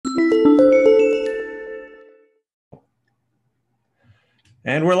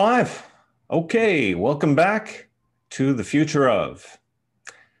And we're live. Okay, welcome back to the future of.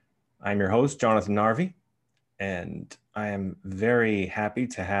 I'm your host, Jonathan Narvi, and I am very happy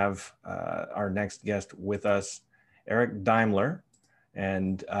to have our next guest with us, Eric Daimler.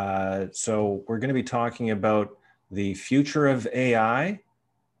 And so we're going to be talking about the future of AI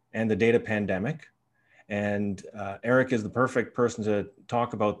and the data pandemic. And Eric is the perfect person to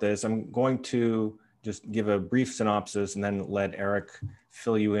talk about this. I'm going to just give a brief synopsis and then let Eric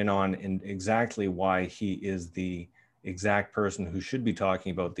fill you in exactly why he is the exact person who should be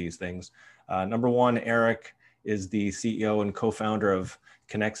talking about these things. Number one, Eric is the CEO and co-founder of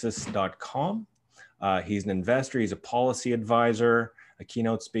Connexus.com. He's an investor, he's a policy advisor, a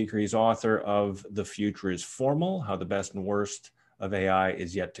keynote speaker, he's author of The Future is Formal, How the Best and Worst of AI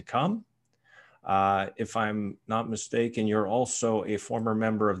is Yet to Come. If I'm not mistaken, you're also a former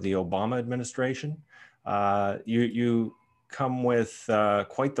member of the Obama administration. You come with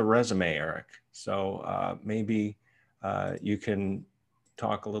quite the resume, Eric. So maybe you can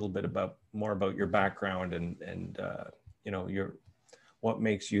talk a little bit more about your background and you know what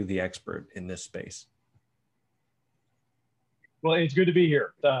makes you the expert in this space. Well, it's good to be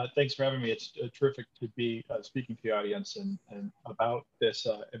here. Thanks for having me. It's terrific to be speaking to the audience and about this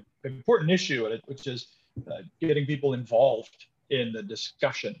important issue, which is getting people involved in the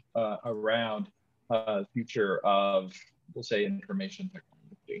discussion around the future of, we'll say, information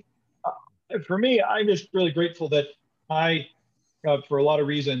technology. For me, I'm just really grateful that I, for a lot of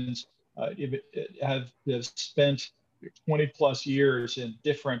reasons, have spent 20 plus years in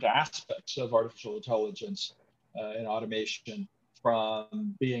different aspects of artificial intelligence and automation,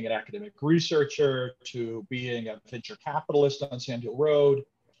 from being an academic researcher to being a venture capitalist on Sand Hill Road,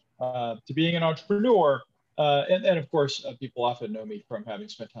 to being an entrepreneur. And of course, people often know me from having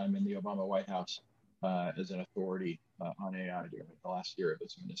spent time in the Obama White House as an authority on AI during the last year of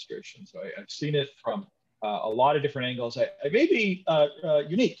its administration. So I've seen it from a lot of different angles. I may be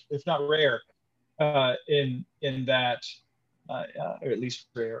unique, if not rare, in that, or at least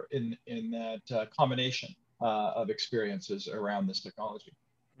rare in that combination of experiences around this technology.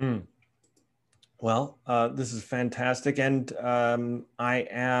 Mm. Well, this is fantastic. And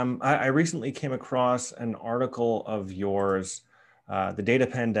I recently came across an article of yours, The Data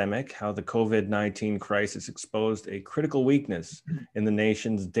Pandemic, How the COVID-19 Crisis Exposed a Critical Weakness in the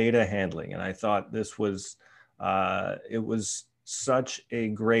Nation's Data Handling. And I thought this was, it was such a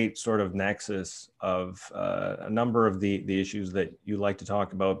great sort of nexus of a number of the issues that you like to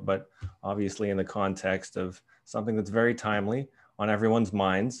talk about, but obviously in the context of something that's very timely on everyone's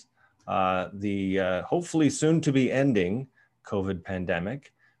minds, the hopefully soon to be ending COVID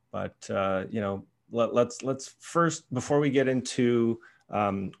pandemic. But you know, let's first, before we get into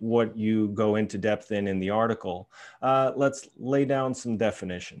what you go into depth in the article, let's lay down some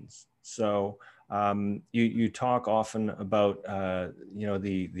definitions. So you talk often about you know,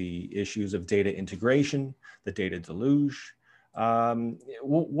 the issues of data integration, the data deluge.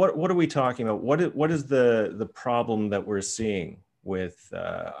 What are we talking about? What is the problem that we're seeing with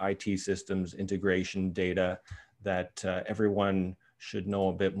IT systems integration data that everyone should know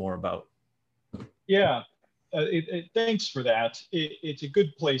a bit more about? Yeah, thanks for that. It's a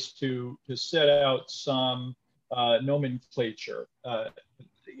good place to set out some nomenclature.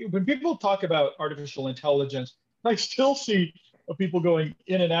 When people talk about artificial intelligence, I still see people going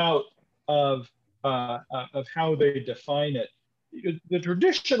in and out of how they define it. The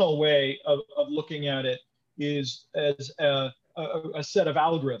traditional way of looking at it is as a set of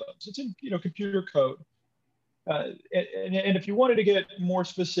algorithms. It's in computer code. And if you wanted to get more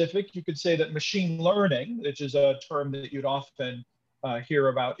specific, you could say that machine learning, which is a term that you'd often hear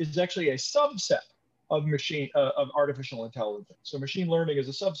about, is actually a subset of artificial intelligence. So machine learning is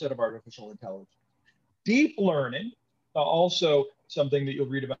a subset of artificial intelligence. Deep learning, also something that you'll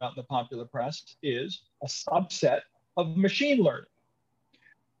read about in the popular press, is a subset of machine learning.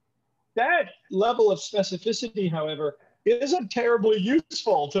 That level of specificity, however, isn't terribly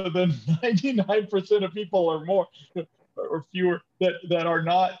useful to the 99% of people or more or fewer that are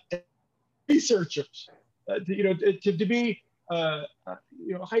not researchers. To be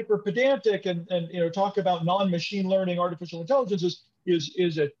hyper pedantic and talk about non-machine learning artificial intelligence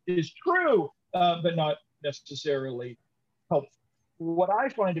is true, but not necessarily helpful. What I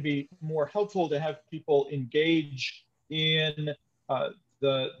find to be more helpful to have people engage in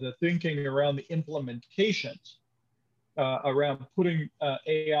the thinking around the implementations around putting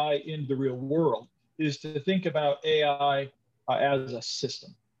AI into the real world is to think about AI as a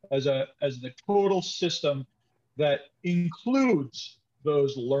system, as the total system that includes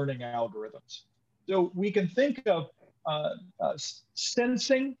those learning algorithms. So we can think of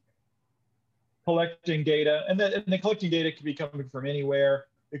sensing, collecting data, and the collecting data could be coming from anywhere.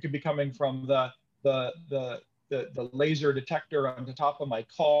 It could be coming from the laser detector on the top of my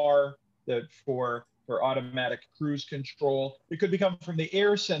car for automatic cruise control. It could be coming from the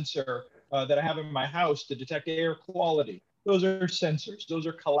air sensor that I have in my house to detect air quality. Those are sensors. Those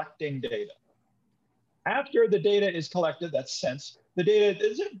are collecting data. After the data is collected, that's sense, the data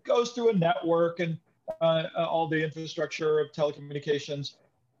it goes through a network and all the infrastructure of telecommunications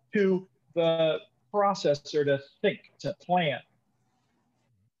to the processor to think, to plan.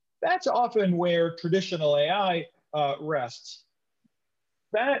 That's often where traditional AI rests.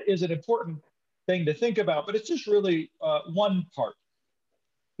 That is an important thing to think about, but it's just really one part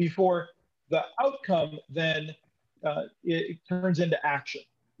before the outcome then it turns into action,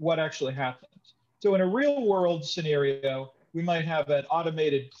 what actually happens. So in a real world scenario, we might have an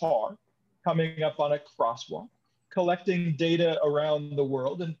automated car coming up on a crosswalk, collecting data around the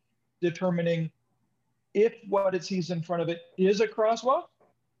world and determining if what it sees in front of it is a crosswalk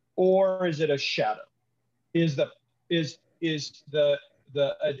or is it a shadow? Is the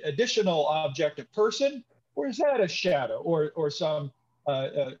additional object a person, or is that a shadow or some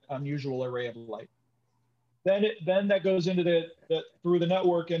unusual array of light? Then that goes into through the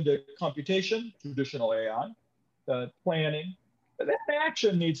network into computation, traditional AI, planning. But that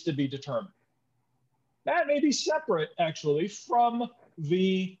action needs to be determined. That may be separate, actually, from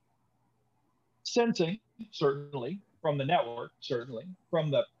the sensing, certainly, from the network, certainly,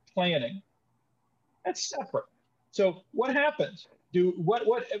 from the planning. That's separate. So what happens?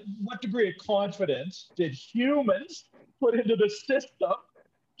 What degree of confidence did humans put into the system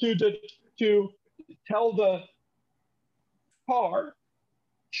to tell the car,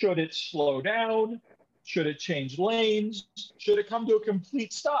 should it slow down? Should it change lanes? Should it come to a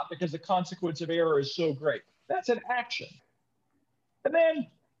complete stop because the consequence of error is so great? That's an action. And then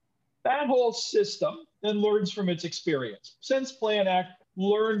that whole system then learns from its experience. Sense, plan, act,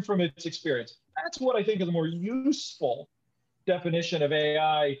 learn from its experience. That's what I think is a more useful definition of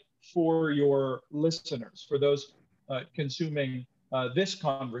AI for your listeners, for those consuming this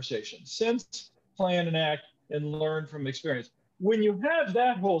conversation. Sense, plan, and act, and learn from experience. When you have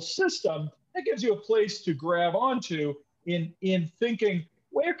that whole system, that gives you a place to grab onto in thinking,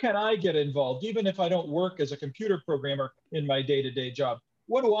 where can I get involved, even if I don't work as a computer programmer in my day-to-day job?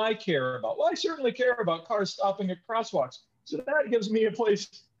 What do I care about? Well, I certainly care about cars stopping at crosswalks. So that gives me a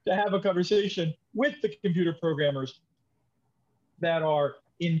place to have a conversation with the computer programmers that are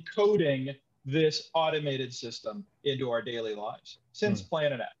encoding this automated system into our daily lives. Sense,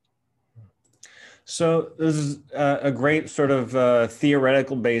 plan, and act. So this is a great sort of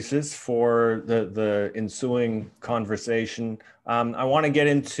theoretical basis for the ensuing conversation. I want to get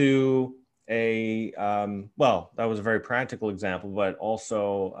into well, that was a very practical example, but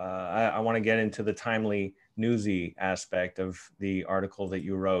also I want to get into the timely newsy aspect of the article that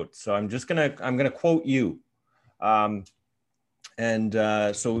you wrote. So I'm gonna quote you, so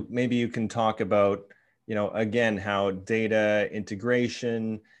maybe you can talk about, again, how data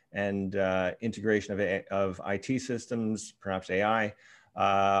integration and integration of IT systems, perhaps AI,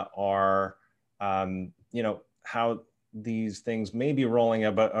 are, how these things may be rolling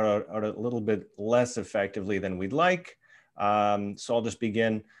out a little bit less effectively than we'd like. So I'll just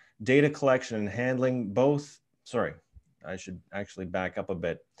begin. Data collection and handling sorry, I should actually back up a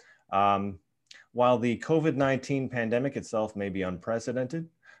bit. While the COVID-19 pandemic itself may be unprecedented,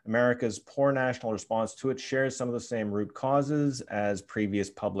 America's poor national response to it shares some of the same root causes as previous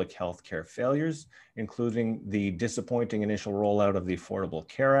public health care failures, including the disappointing initial rollout of the Affordable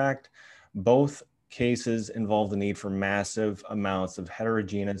Care Act. Both cases involve the need for massive amounts of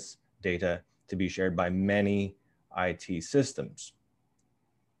heterogeneous data to be shared by many IT systems.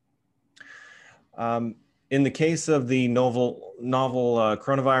 In the case of the novel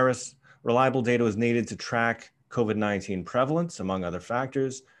coronavirus, reliable data was needed to track COVID-19 prevalence, among other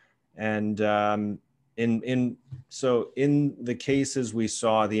factors. And so in the cases we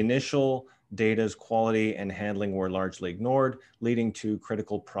saw, the initial data's quality and handling were largely ignored, leading to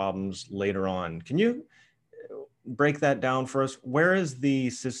critical problems later on. Can you break that down for us? Where is the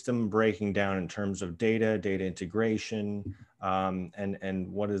system breaking down in terms of data integration,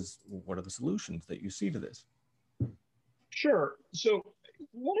 and what are the solutions that you see to this? Sure. So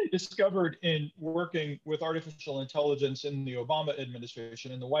what I discovered in working with artificial intelligence in the Obama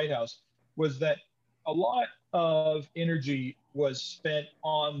administration in the White House was that a lot of energy was spent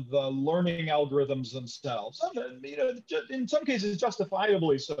on the learning algorithms themselves. In some cases,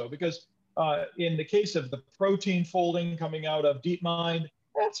 justifiably so, because in the case of the protein folding coming out of DeepMind,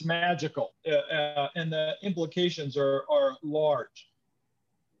 that's magical, and the implications are large.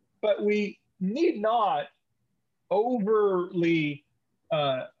 But we need not overly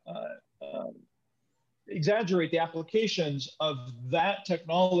uh, exaggerate the applications of that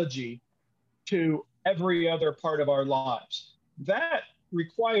technology to every other part of our lives. That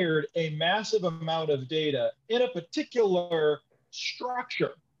required a massive amount of data in a particular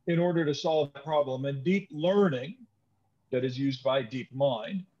structure in order to solve the problem. And deep learning, that is used by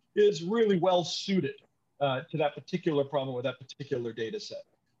DeepMind, is really well suited to that particular problem with that particular data set.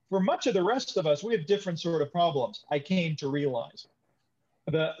 For much of the rest of us, we have different sort of problems, I came to realize.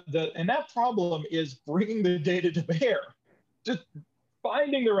 And that problem is bringing the data to bear, just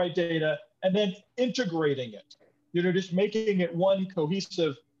finding the right data and then integrating it, just making it one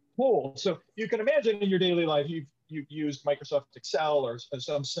cohesive whole. So you can imagine in your daily life, you've used Microsoft Excel or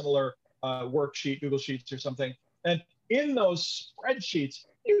some similar worksheet, Google Sheets or something. And in those spreadsheets,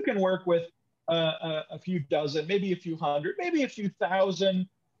 you can work with a few dozen, maybe a few hundred, maybe a few thousand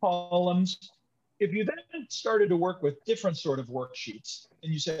columns. If you then started to work with different sort of worksheets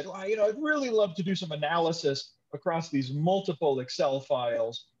and you said, well, I'd really love to do some analysis across these multiple Excel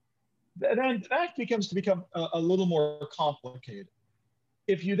files, then that become a little more complicated.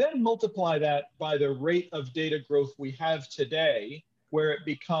 If you then multiply that by the rate of data growth we have today, where it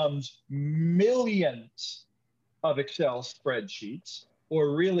becomes millions of Excel spreadsheets,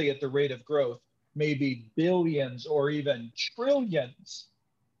 or really at the rate of growth, maybe billions or even trillions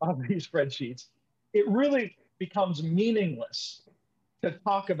of these spreadsheets, it really becomes meaningless to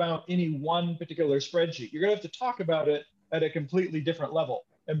talk about any one particular spreadsheet. You're going to have to talk about it at a completely different level.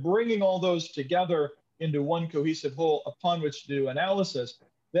 And bringing all those together into one cohesive whole upon which to do analysis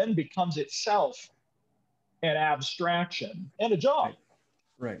then becomes itself an abstraction and a job.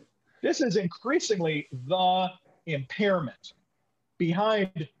 Right. This is increasingly the impairment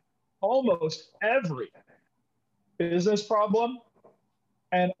behind almost every business problem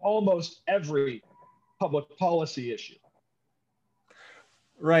and almost every public policy issue.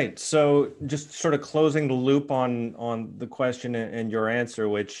 Right. So just sort of closing the loop on the question and your answer,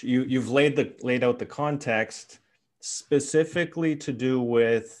 which you've laid out the context specifically to do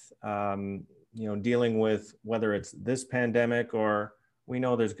with dealing with whether it's this pandemic or we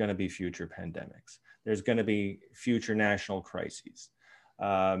know there's going to be future pandemics. There's going to be future national crises.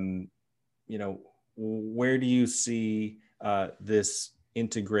 Where do you see this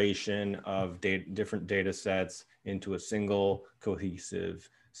integration of different data sets into a single cohesive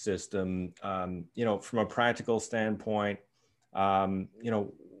system? From a practical standpoint,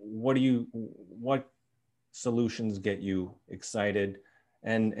 what solutions get you excited,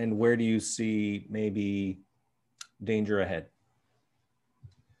 and where do you see maybe danger ahead?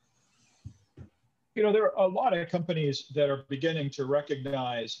 There are a lot of companies that are beginning to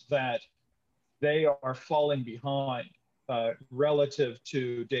recognize that they are falling behind relative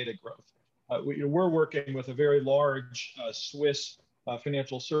to data growth. We're working with a very large Swiss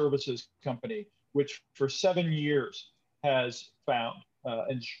financial services company, which for 7 years has found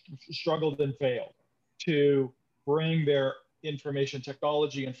and struggled and failed to bring their information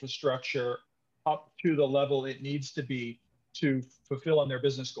technology infrastructure up to the level it needs to be to fulfill on their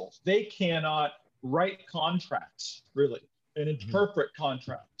business goals. They cannot write contracts, really, and interpret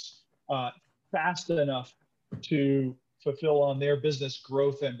contracts fast enough to fulfill on their business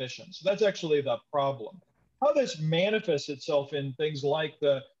growth ambitions. So that's actually the problem. How this manifests itself in things like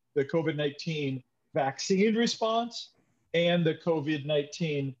the COVID-19 vaccine response and the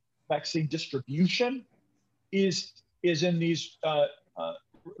COVID-19 vaccine distribution is in these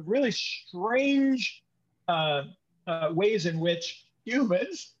really strange ways in which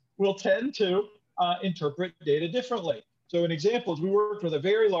humans will tend to interpret data differently. So an example is we worked with a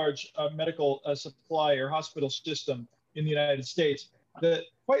very large medical supplier, hospital system in the United States that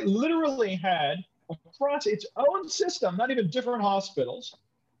quite literally had across its own system, not even different hospitals,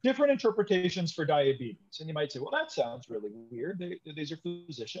 different interpretations for diabetes. And you might say, well, that sounds really weird. These are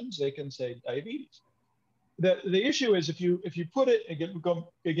physicians, they can say diabetes. The issue is if you put it,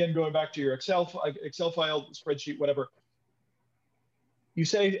 again going back to your Excel file, spreadsheet, whatever, you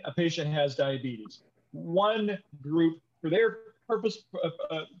say a patient has diabetes. One group, for their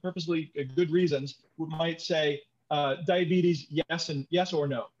purposely good reasons, might say diabetes, yes or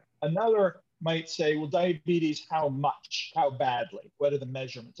no. Another might say, well, diabetes, how much, how badly, what are the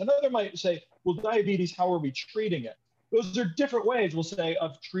measurements? Another might say, well, diabetes, how are we treating it? Those are different ways, we'll say,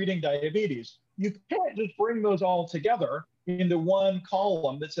 of treating diabetes. You can't just bring those all together into one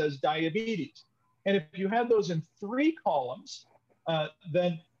column that says diabetes. And if you had those in 3 columns,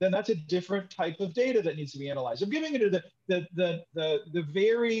 then that's a different type of data that needs to be analyzed. I'm giving you the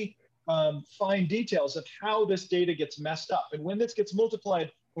very fine details of how this data gets messed up. And when this gets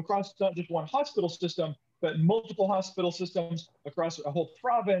multiplied across not just one hospital system, but multiple hospital systems across a whole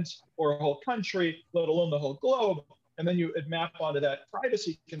province or a whole country, let alone the whole globe, and then you map onto that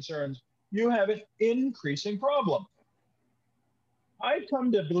privacy concerns, you have an increasing problem. I've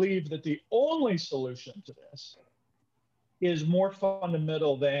come to believe that the only solution to this is more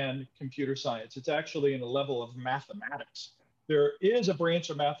fundamental than computer science. It's actually in a level of mathematics. There is a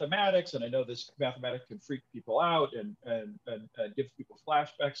branch of mathematics, and I know this mathematics can freak people out and give people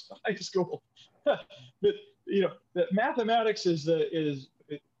flashbacks to high school. But that mathematics is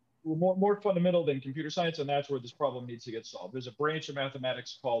more fundamental than computer science, and that's where this problem needs to get solved. There's a branch of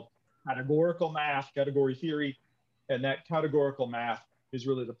mathematics called categorical math, category theory, and that categorical math is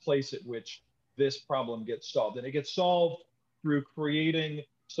really the place at which this problem gets solved. And it gets solved through creating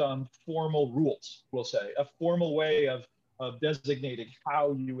some formal rules, we'll say, a formal way of designating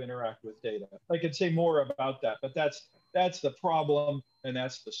how you interact with data. I could say more about that, but that's the problem and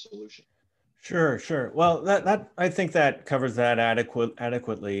that's the solution. Sure. Well, that I think that covers that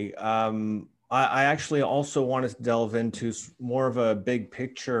adequately. I actually also want to delve into more of a big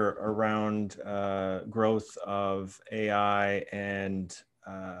picture around growth of AI and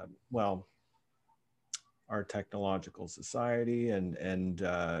well, our technological society and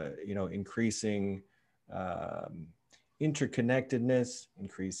increasing interconnectedness,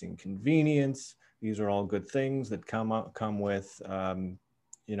 increasing convenience. These are all good things that come with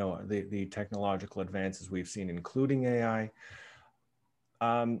the technological advances we've seen, including AI.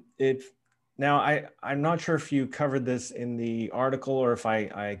 Now, I'm not sure if you covered this in the article or if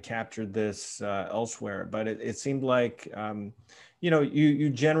I captured this elsewhere, but it seemed like, you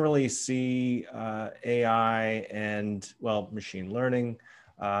generally see AI and, well, machine learning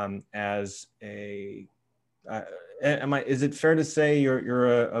as a, is it fair to say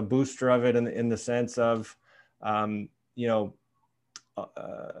you're a booster of it in the sense of,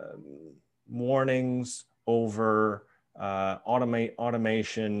 warnings over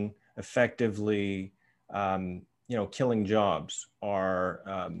automation effectively, killing jobs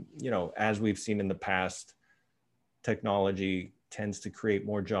are, as we've seen in the past, technology tends to create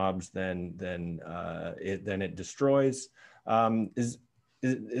more jobs than it destroys.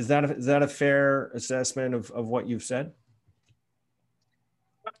 Is that a fair assessment of what you've said?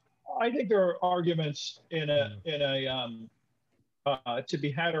 I think there are arguments to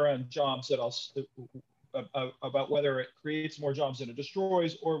be had around jobs that about whether it creates more jobs than it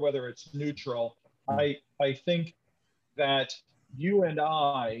destroys or whether it's neutral. I think that you and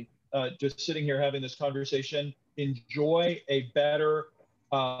I, just sitting here having this conversation, enjoy a better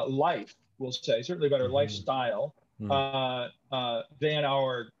life, we'll say, certainly better lifestyle than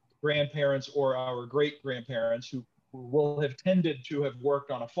our grandparents or our great-grandparents who will have tended to have worked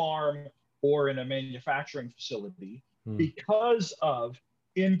on a farm or in a manufacturing facility because of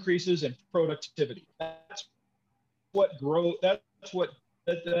increases in productivity. That's what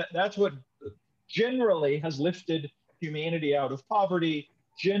generally has lifted humanity out of poverty,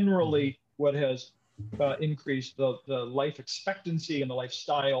 generally what has increased the life expectancy and the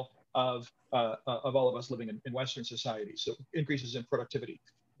lifestyle of all of us living in Western society. So increases in productivity.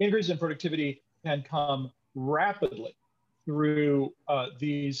 Increases in productivity can come rapidly through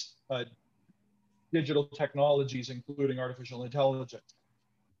these digital technologies, including artificial intelligence.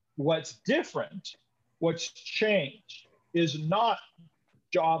 What's different, what's changed, is not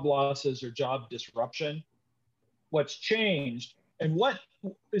job losses or job disruption. What's changed and what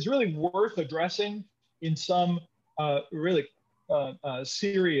is really worth addressing in some really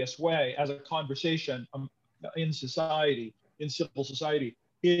serious way as a conversation in society, in civil society,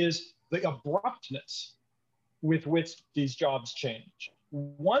 is the abruptness with which these jobs change.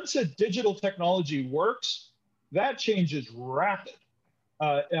 Once a digital technology works, that change is rapid.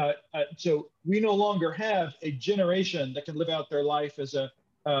 So we no longer have a generation that can live out their life as an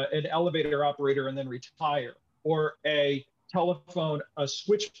elevator operator and then retire, or a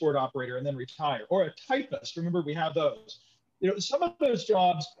switchboard operator and then retire, or a typist. Remember, we have those. Some of those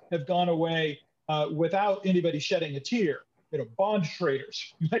jobs have gone away without anybody shedding a tear. Bond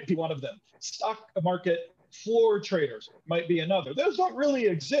traders might be one of them. Stock market floor traders might be another. Those don't really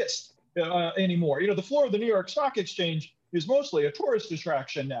exist anymore. The floor of the New York Stock Exchange is mostly a tourist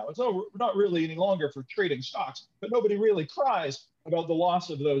attraction now. It's not really any longer for trading stocks, but nobody really cries about the loss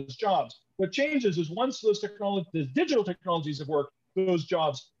of those jobs. What changes is once those digital technologies have worked, those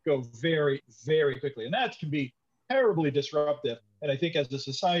jobs go very, very quickly. And that can be terribly disruptive. And I think as a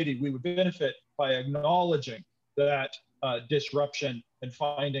society, we would benefit by acknowledging that disruption and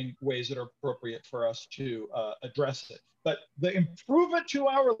finding ways that are appropriate for us to address it. But the improvement to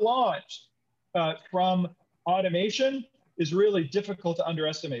our lives from automation is really difficult to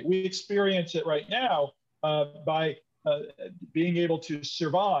underestimate. We experience it right now by being able to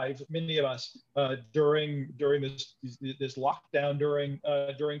survive, many of us, during this lockdown during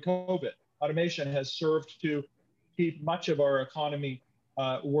COVID. Automation has served to keep much of our economy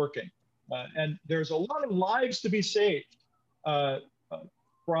working. And there's a lot of lives to be saved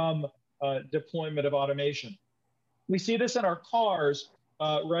from deployment of automation. We see this in our cars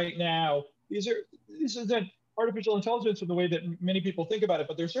right now. This isn't artificial intelligence in the way that many people think about it,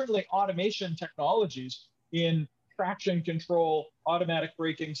 but there's certainly automation technologies in traction control, automatic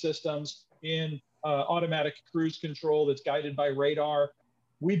braking systems, in automatic cruise control that's guided by radar.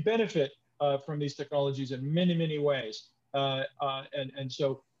 We benefit from these technologies in many, many ways. And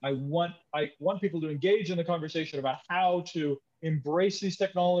so I want people to engage in the conversation about how to embrace these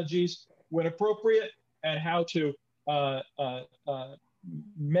technologies when appropriate and how to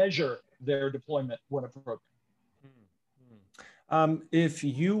measure their deployment when appropriate. If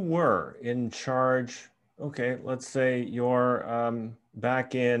you were in charge, okay, let's say you're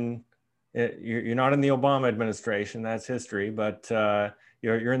back in, you're not in the Obama administration, that's history, but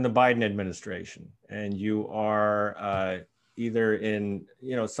you're in the Biden administration, and you are either in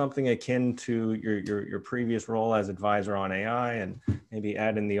something akin to your previous role as advisor on AI, and maybe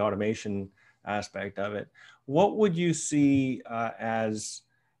add in the automation aspect of it. What would you see as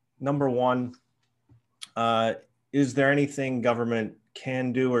number one? Is there anything government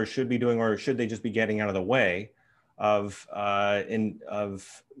can do or should be doing, or should they just be getting out of the way of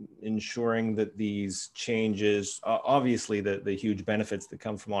ensuring that these changes, obviously the huge benefits that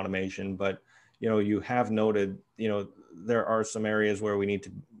come from automation, but you have noted, there are some areas where we need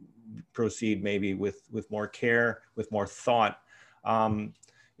to proceed maybe with more care, with more thought.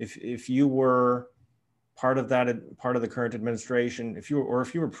 If you were part of the current administration, if you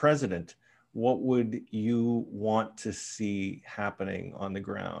were president, what would you want to see happening on the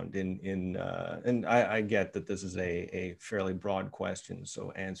ground? And I get that this is a fairly broad question,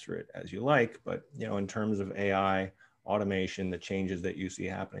 so answer it as you like. But in terms of AI, automation, the changes that you see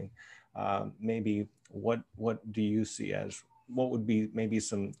happening, maybe what do you see as what would be maybe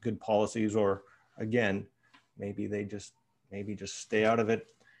some good policies, or again, maybe they just stay out of it?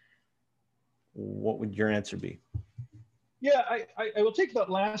 What would your answer be? Yeah, I will take that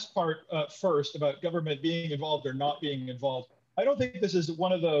last part first about government being involved or not being involved. I don't think this is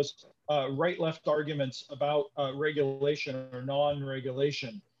one of those right-left arguments about regulation or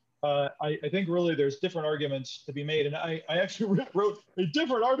non-regulation. I think really there's different arguments to be made. And I actually wrote a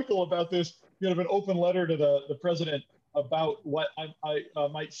different article about this, an open letter to the president about what I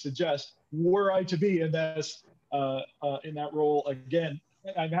might suggest were I to be in this in that role again.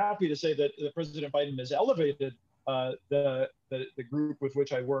 I'm happy to say that President Biden has elevated the group with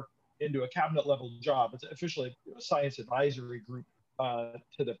which I work into a cabinet level job. It's officially a science advisory group to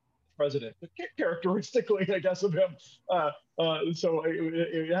the president, characteristically, I guess, of him. So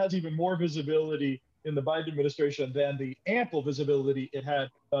it has even more visibility in the Biden administration than the ample visibility it had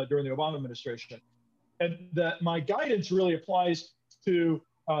during the Obama administration. And that my guidance really applies to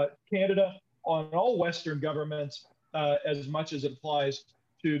Canada, on all Western governments, as much as it applies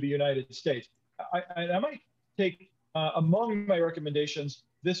to the United States. I might take among my recommendations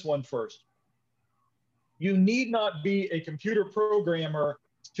this one first. You need not be a computer programmer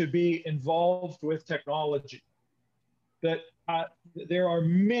to be involved with technology. That there are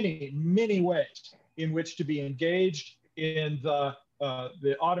many, many ways in which to be engaged in the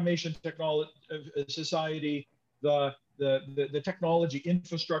automation technology society, the technology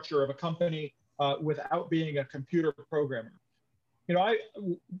infrastructure of a company without being a computer programmer. I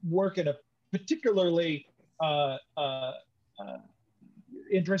work in a particularly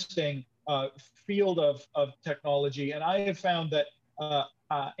interesting field of technology, and I have found that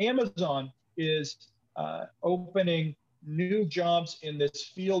Amazon is opening new jobs in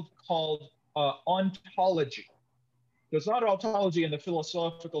this field called ontology. It's not ontology in the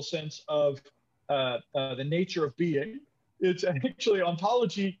philosophical sense of the nature of being. It's actually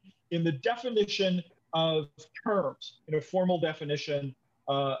ontology in the definition of terms, in a formal definition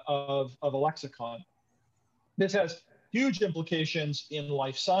of a lexicon. This has huge implications in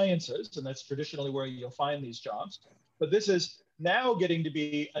life sciences, and that's traditionally where you'll find these jobs. But this is now getting to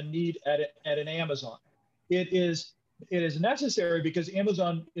be a need at an Amazon. It is necessary because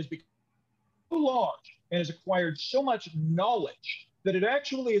Amazon is becoming so large and has acquired so much knowledge that it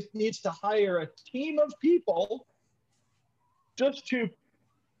actually needs to hire a team of people just to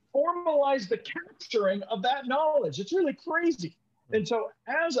formalize the capturing of that knowledge. It's really crazy. And so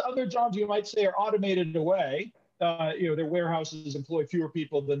as other jobs, you might say, are automated away, their warehouses employ fewer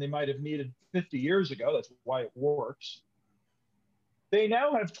people than they might have needed 50 years ago. That's why it works. They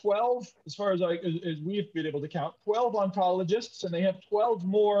now have 12, as far as we've been able to count, 12 ontologists, and they have 12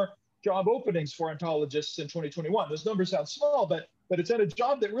 more job openings for ontologists in 2021. Those numbers sound small, but it's at a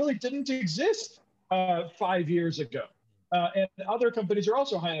job that really didn't exist 5 years ago. And other companies are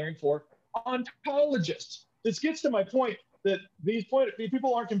also hiring for ontologists. This gets to my point that these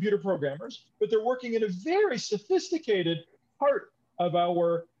people aren't computer programmers, but they're working in a very sophisticated part of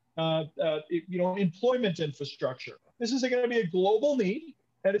our employment infrastructure. This is going to be a global need,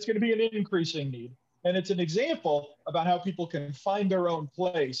 and it's going to be an increasing need. And it's an example about how people can find their own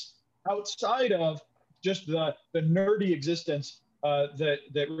place outside of just the nerdy existence that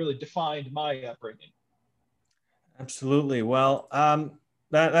really defined my upbringing. Absolutely. Well,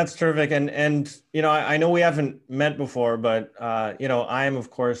 that's terrific. And I know we haven't met before, but I am, of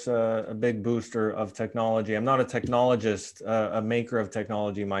course, a big booster of technology. I'm not a technologist, a maker of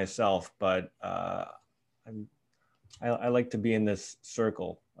technology myself, but I like to be in this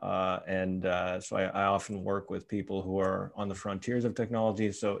circle. So I often work with people who are on the frontiers of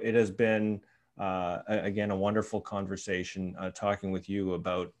technology. So it has been, again, a wonderful conversation talking with you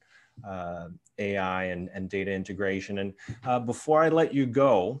about AI and data integration. And before I let you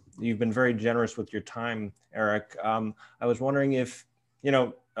go, you've been very generous with your time, Eric. I was wondering if,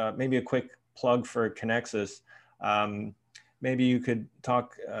 maybe a quick plug for Connexus. Maybe you could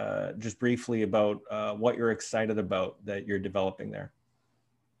talk just briefly about what you're excited about that you're developing there.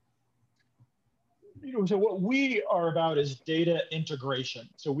 So what we are about is data integration.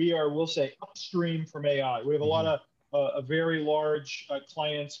 So we'll say upstream from AI. We have a lot of a very large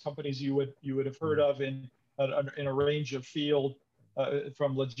clients, companies you would have heard of in a range of field,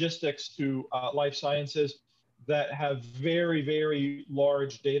 from logistics to life sciences, that have very, very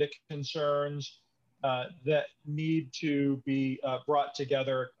large data concerns that need to be brought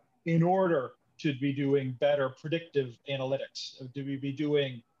together in order to be doing better predictive analytics, to be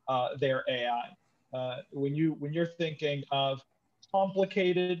doing their AI. When you're thinking of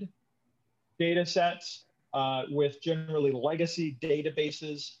complicated data sets with generally legacy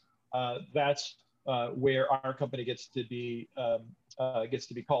databases, that's where our company gets to be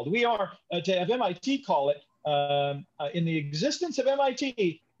called. We are, to have MIT call it, in the existence of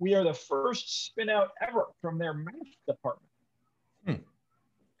MIT, we are the first spin out ever from their math department.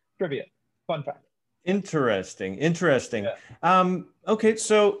 Trivia, fun fact. Interesting. Yeah. Okay,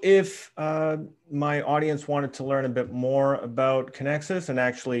 so if my audience wanted to learn a bit more about Connexus and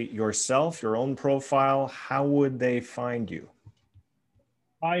actually yourself, your own profile, how would they find you?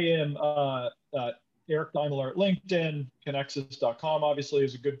 I am Eric Daimler at LinkedIn. Connexus.com obviously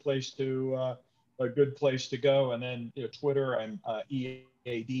is a good place to go, and then Twitter, I'm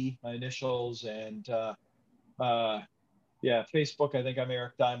EAD, my initials, and Facebook, I think I'm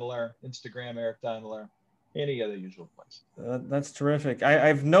Eric Daimler. Instagram, Eric Daimler. Any other usual place. That's terrific.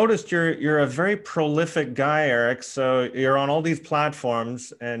 I've noticed you're a very prolific guy, Eric. So you're on all these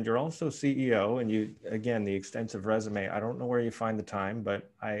platforms, and you're also CEO. And you, again, the extensive resume. I don't know where you find the time, but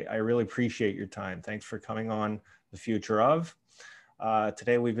I really appreciate your time. Thanks for coming on The Future Of.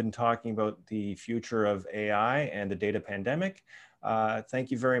 Today we've been talking about the future of AI and the data pandemic. Thank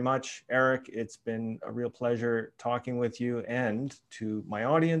you very much, Eric. It's been a real pleasure talking with you. And to my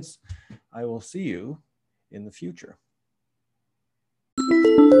audience, I will see you in the future.